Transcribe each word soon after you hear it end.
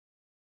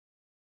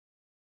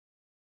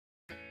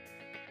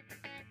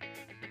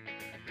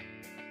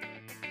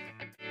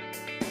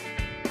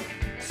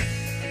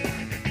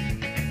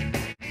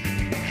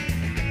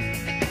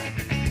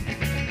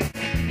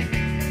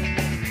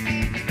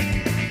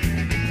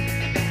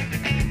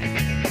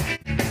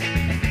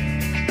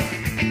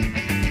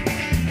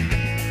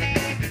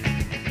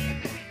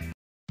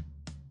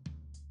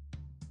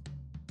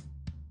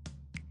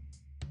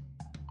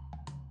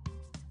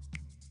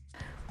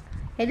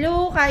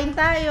Hello, kain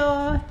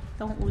tayo.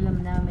 Itong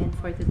ulam namin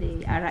for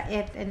today.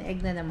 Araet and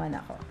egg na naman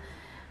ako.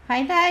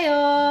 Kain tayo.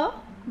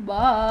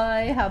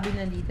 Bye. Habi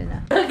nandito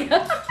na.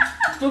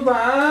 Ito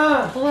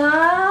ba?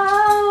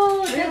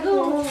 Wow!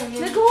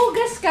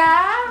 Naghuhugas ka?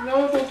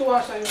 Natutuwa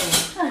sa'yo.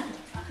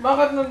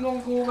 Bakit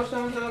naghuhugas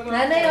naman talaga?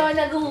 Nanay,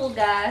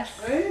 naghuhugas.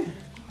 Eh?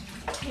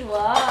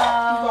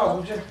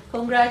 Wow!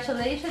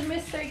 Congratulations,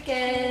 Mr.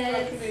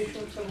 Quetz.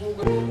 Congratulations sa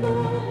hugas.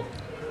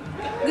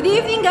 Good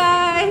evening,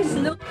 guys!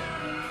 Look.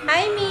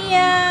 Hi,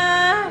 Mia!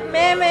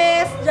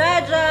 Memes!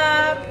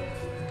 Jajab!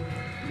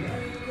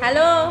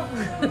 Hello!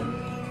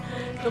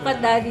 Look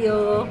at Daddy,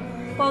 oh.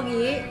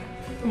 Pogi.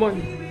 Naman.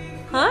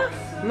 Huh?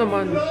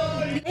 Naman.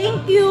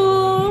 Thank you!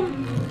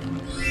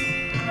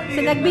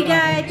 Sa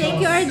nagbigay, thank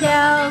you,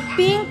 Ardell.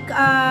 Pink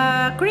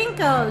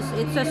crinkles.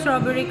 It's a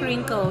strawberry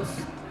crinkles.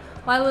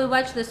 While we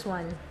watch this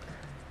one.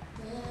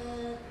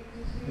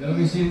 Hello,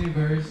 Miss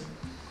Universe.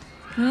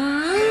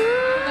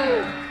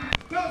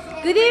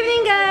 Good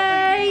evening,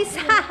 guys!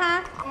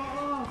 Haha!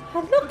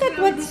 Look at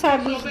what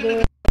Sabi's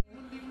doing.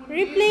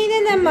 Replay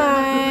na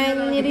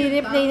naman.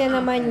 Nire-replay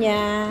na naman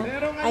niya.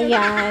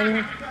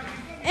 Ayan.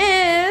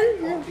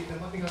 And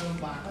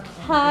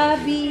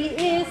hubby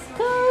is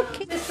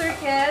cooking. Mr.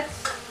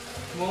 Quetz.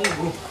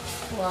 Mongo.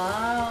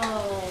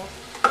 Wow.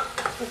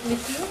 Let me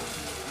see.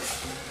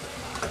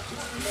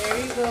 There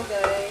you go,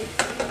 guys.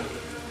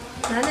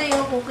 Sana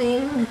yung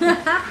cooking.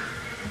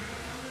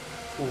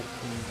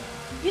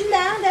 Yun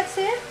lang, that's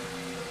it.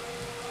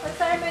 What's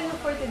our menu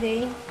for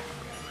today?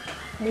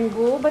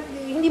 Munggo? Ba't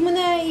hindi mo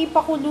na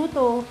ipakulo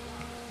to?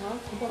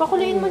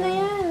 Pakuloyin mo na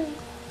yan.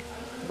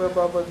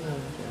 Bababad mo.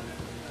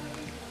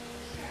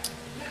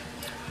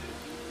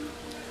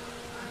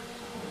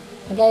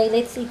 Okay,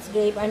 let's eat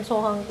grape. I'm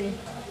so hungry.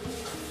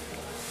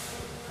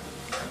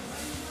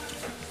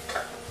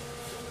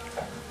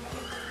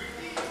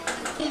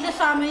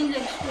 Sinasama yung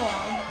legs ko,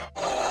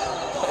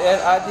 Ayan,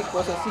 addict ko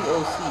sa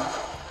COC.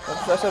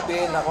 Tapos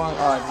sasabihin ako ang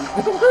addict.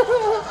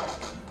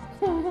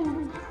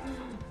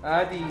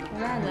 Addict.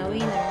 Wala na,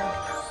 winner.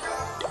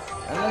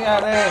 Ano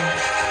nangyari?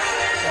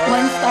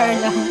 One star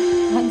lang.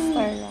 One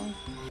star lang.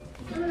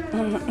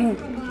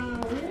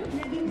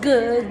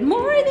 Good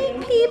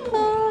morning,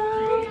 people!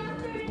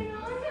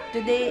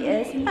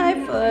 Today is my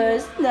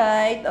first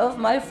night of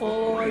my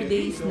 4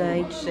 days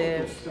night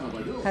shift.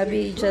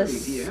 Hubby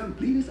just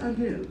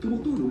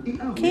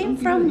came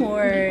from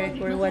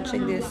work. We're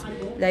watching this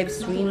live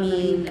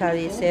streaming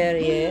Kali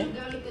serie.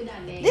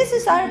 This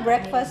is our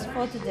breakfast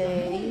for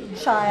today.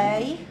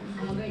 Chai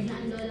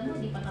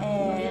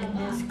and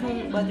this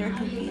butter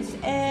cookies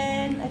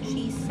and a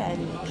cheese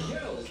sandwich.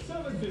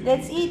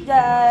 Let's eat,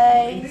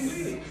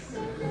 guys.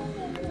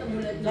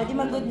 Daddy,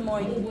 good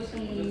morning.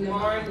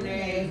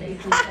 Morning.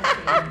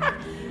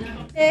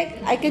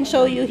 I can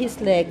show you his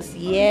legs.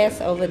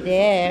 Yes, over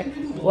there.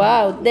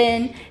 Wow.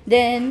 Then.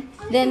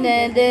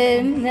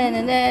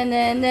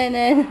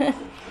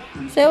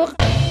 So.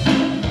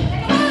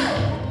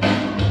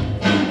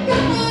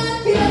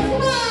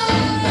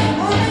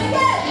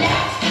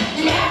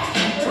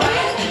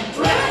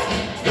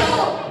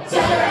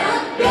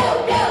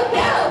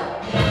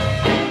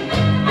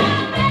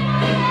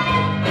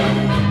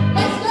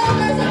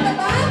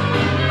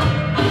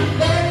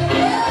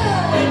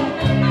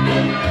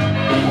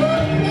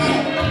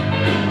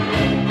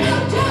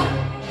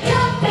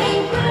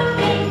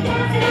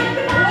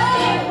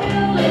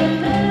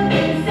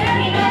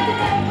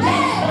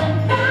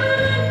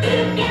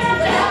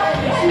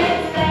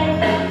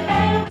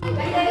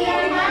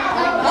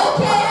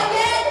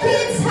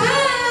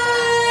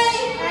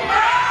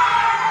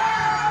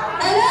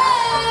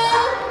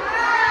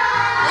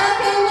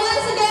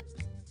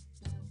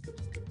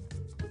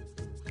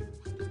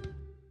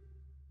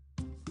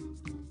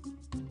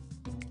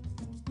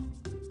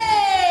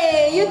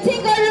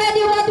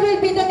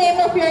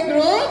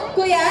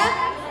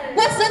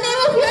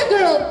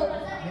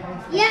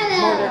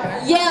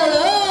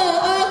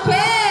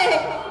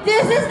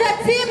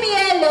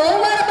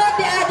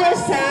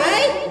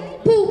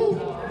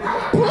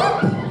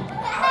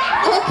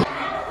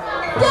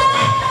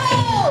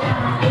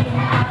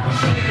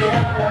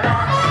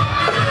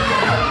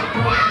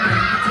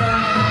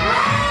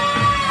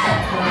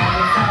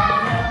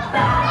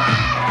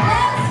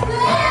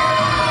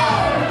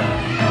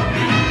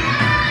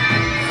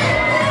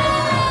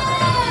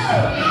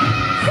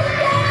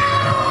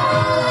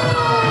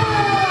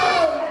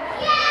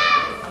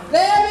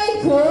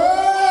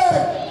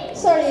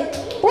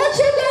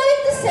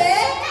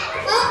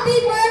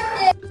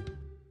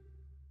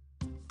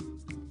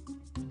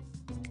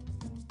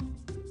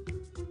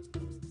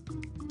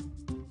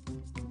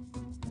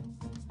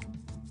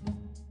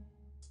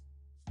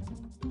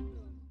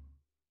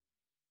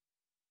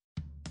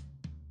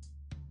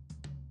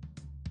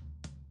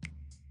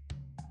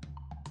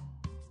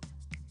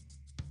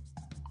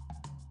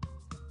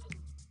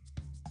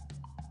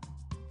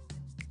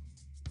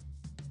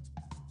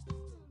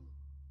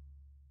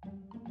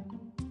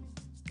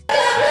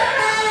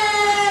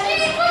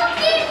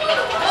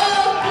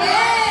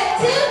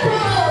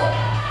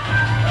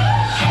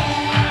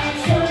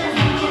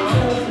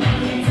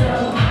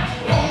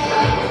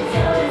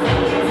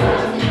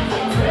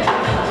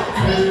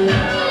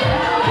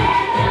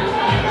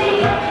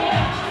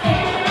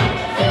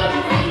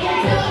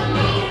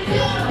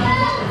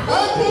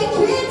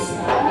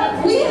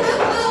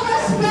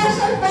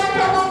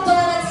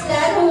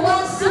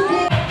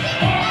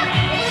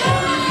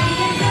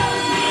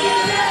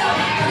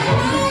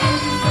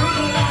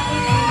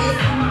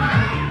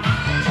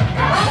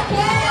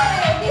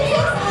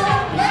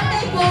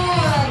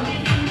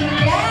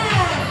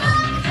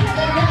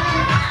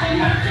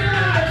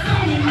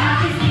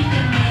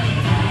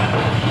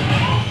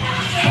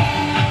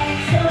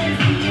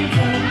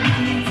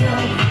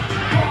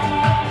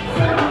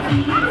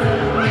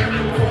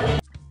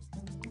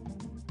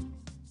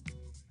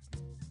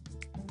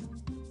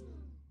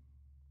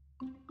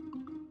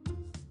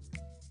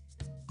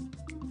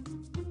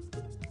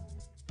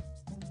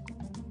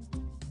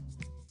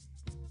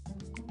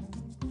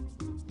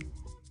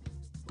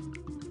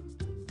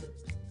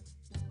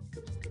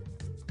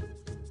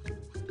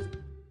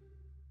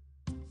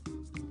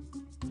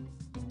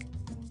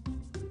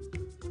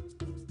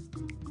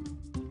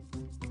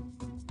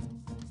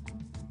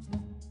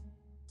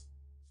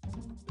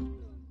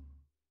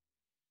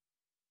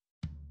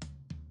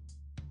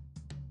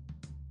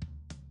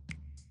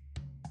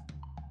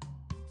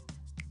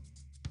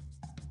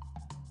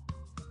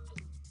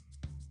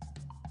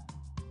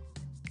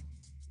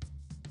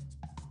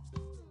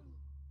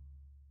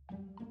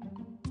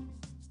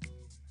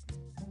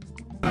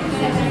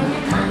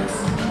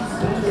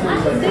 This is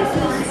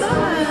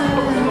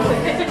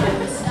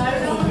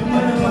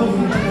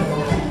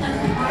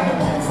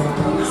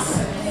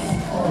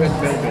Red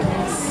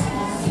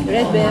velvet.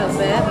 red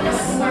velvet.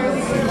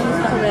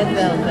 Red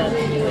velvet.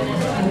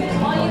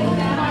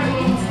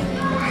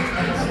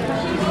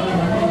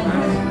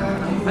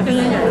 Ano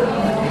yun yan?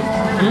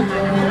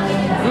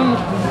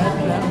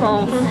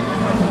 Oh.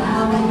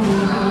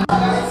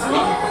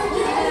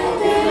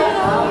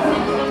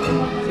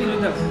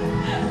 Sino daw?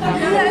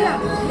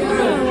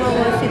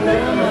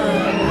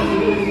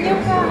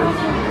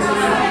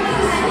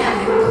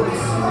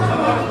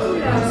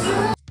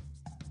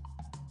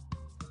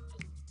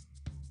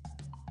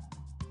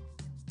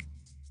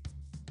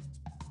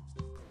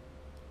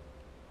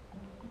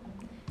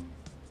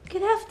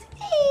 Good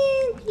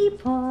afternoon,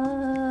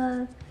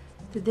 people.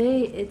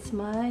 Today it's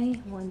my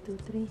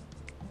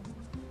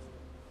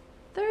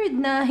 3rd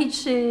night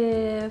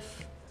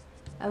shift.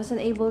 I wasn't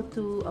able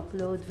to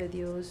upload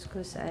videos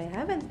because I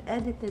haven't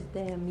edited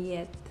them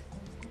yet.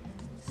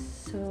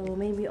 So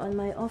maybe on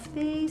my off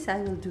days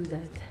I will do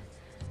that.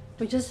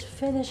 We just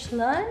finished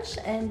lunch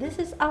and this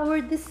is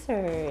our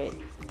dessert.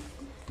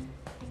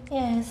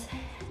 Yes.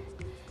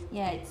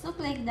 Yeah, it's not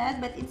like that,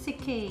 but it's a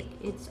cake.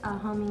 It's a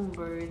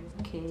hummingbird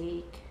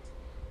cake.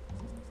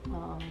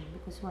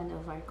 Because one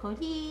of our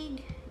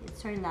colleagues,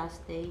 it's her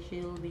last day, she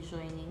will be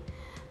joining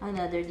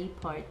another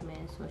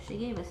department, so she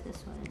gave us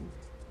this one,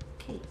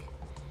 cake.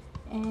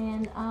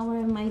 And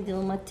my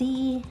Dilma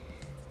tea,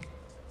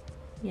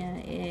 yeah,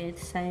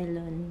 it's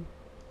Ceylon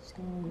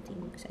tea,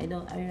 because I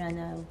ran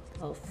out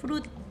of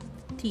fruit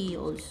tea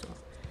also.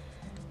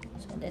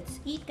 So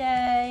let's eat,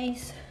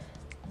 guys.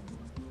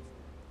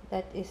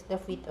 That is the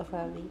feet of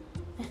Abby.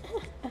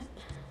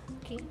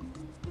 Okay,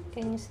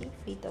 can you see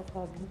feet of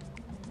Abby?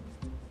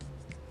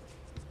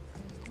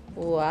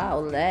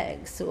 Wow,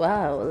 legs.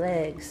 Wow,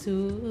 legs.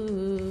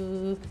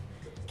 Ooh.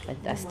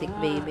 Fantastic,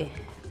 wow. Baby.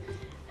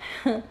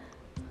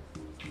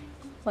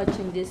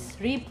 Watching this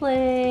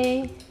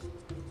replay.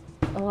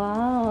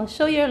 Wow,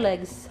 show your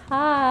legs.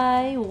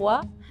 Hi.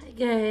 Wow. Hi,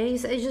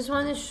 guys. I just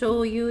want to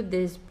show you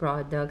these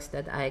products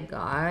that I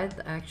got.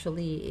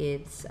 Actually,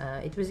 it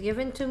was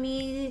given to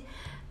me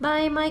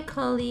by my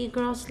colleague,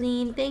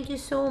 Roslyn. Thank you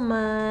so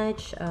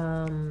much.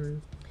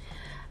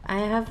 I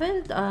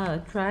haven't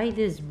tried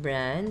this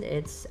brand.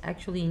 It's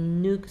actually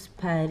Nuxe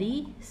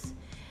Patties,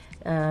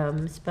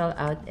 spelled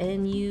out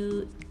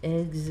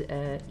N-U-X-E.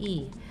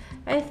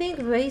 I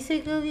think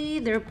basically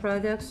their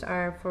products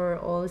are for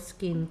all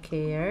skin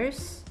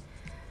cares.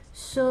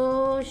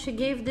 So she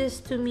gave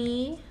this to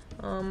me,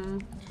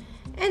 and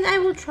I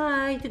will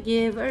try to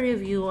give a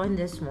review on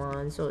this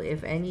one. So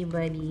if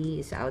anybody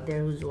is out there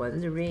who's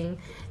wondering,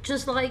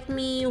 just like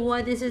me,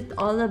 what is it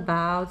all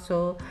about?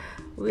 So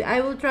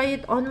I will try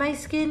it on my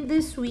skin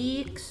this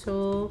week,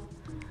 so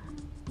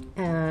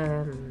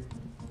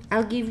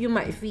I'll give you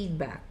my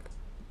feedback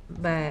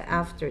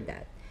after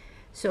that.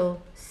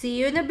 So see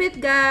you in a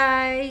bit,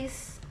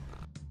 guys.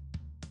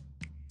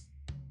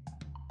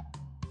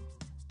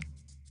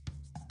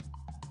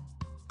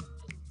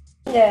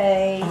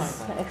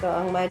 Guys, ito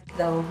ang magic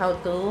daw how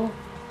to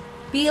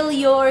peel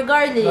your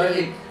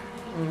garlic.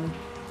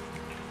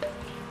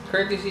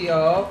 Courtesy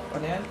of,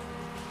 ano yan?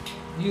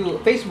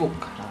 Facebook.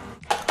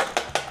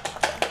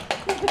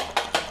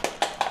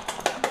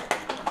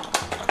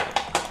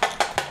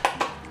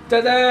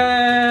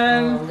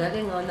 Tadan! Oh,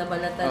 galing oh,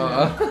 nabalatan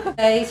na.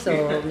 Okay, so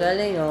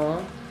galing oh.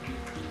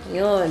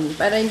 Yun,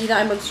 para hindi na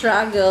kayo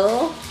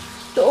mag-struggle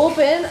to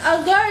open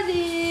a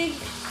garlic.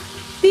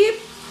 Tip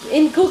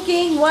in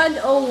Cooking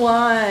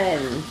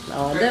 101.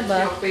 Oh,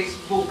 diba?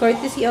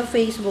 Courtesy of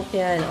Facebook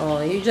yan.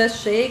 Oh, you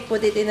just shake,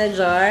 put it in a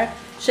jar,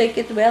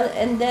 shake it well,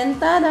 and then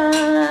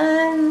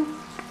tadan!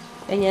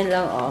 Ganyan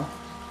lang oh.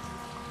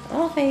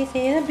 Okay,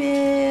 see you in a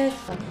bit.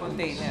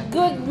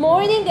 Good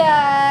morning,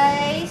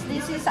 guys!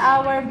 This is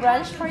our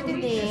brunch for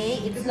today.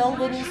 It's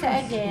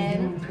longganisa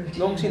again.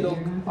 Long silog.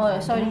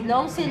 Oh, sorry,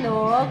 long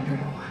silog.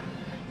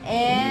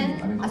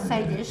 And a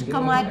side dish,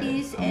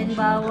 kamatis and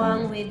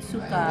bawang with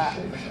suka.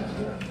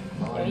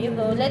 There you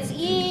go. Let's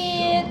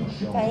eat!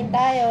 Kain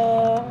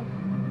tayo!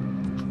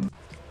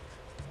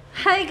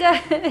 Hi,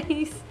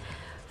 guys!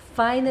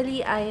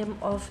 Finally, I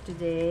am off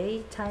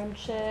today. Time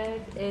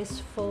check is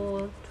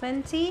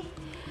 4:20.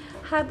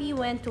 Hubby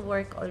went to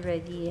work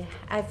already.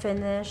 I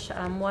finished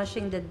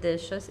washing the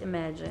dishes.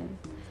 Imagine.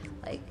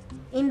 Like,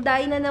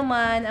 inday na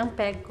naman ang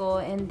peg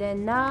ko. And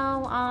then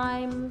now,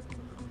 I'm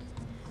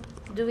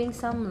doing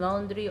some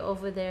laundry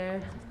over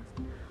there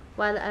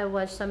while I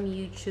watch some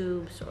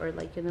YouTubes or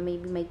like, you know,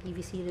 maybe my TV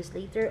series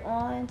later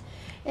on.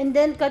 And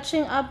then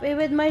catching up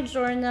with my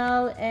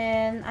journal.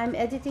 And I'm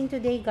editing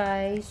today,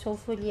 guys.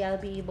 Hopefully, I'll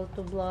be able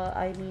to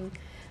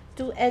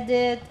to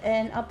edit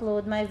and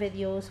upload my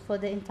videos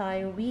for the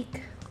entire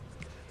week.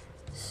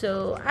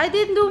 So I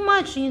didn't do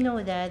much, you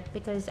know that,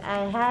 because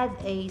I had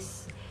a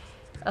 6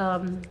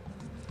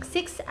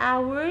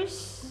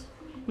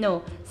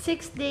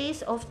 days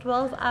of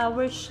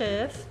 12-hour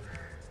shift.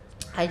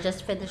 I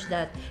just finished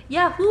that.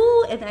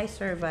 Yahoo! And I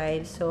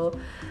survived. So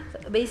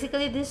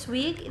basically, this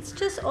week, it's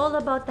just all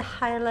about the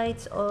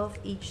highlights of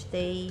each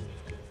day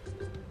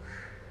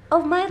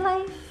of my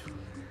life.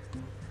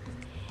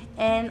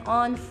 And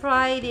on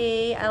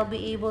Friday, I'll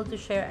be able to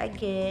share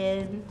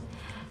again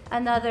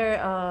another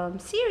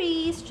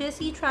series.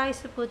 Jessie tries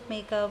to put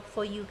makeup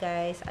for you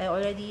guys. I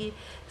already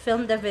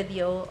filmed the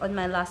video on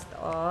my last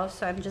off,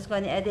 so I'm just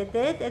going to edit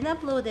it and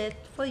upload it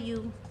for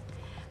you.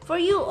 For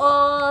you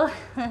all.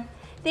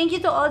 Thank you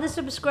to all the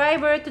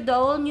subscriber, to the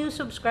all new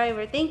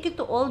subscriber. Thank you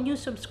to all new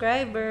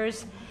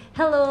subscribers.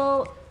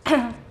 Hello.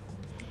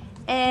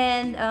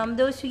 And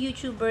those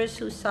YouTubers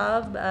who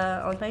sub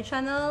on my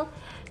channel,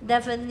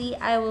 definitely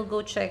I will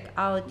go check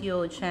out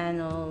your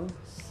channels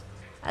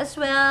as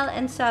well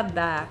and sub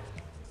back.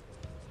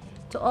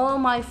 To all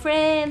my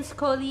friends,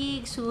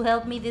 colleagues who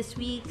helped me this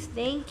week,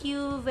 thank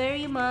you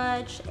very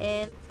much.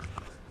 And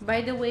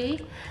by the way,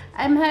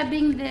 I'm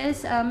having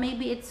this,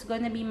 maybe it's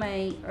gonna be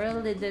my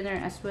early dinner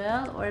as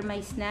well, or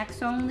my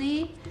snacks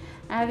only.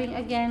 Having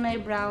again my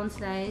brown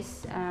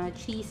slice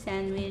cheese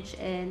sandwich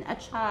and a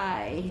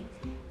chai.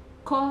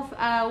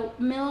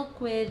 Milk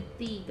with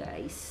tea,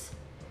 guys.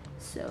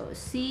 So,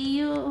 see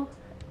you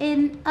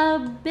in a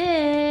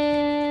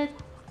bit.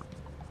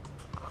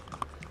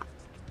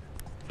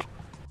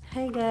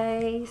 Hi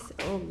guys.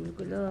 Oh,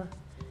 gulo.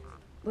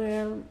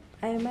 Well,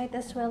 I might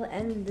as well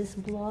end this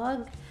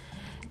vlog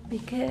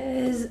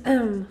because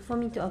for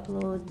me to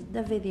upload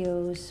the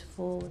videos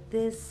for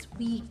this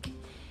week.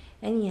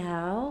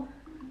 Anyhow,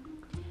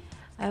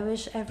 I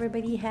wish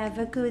everybody have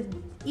a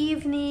good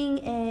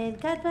evening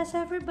and God bless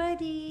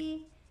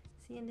everybody.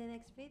 See you in the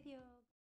next video.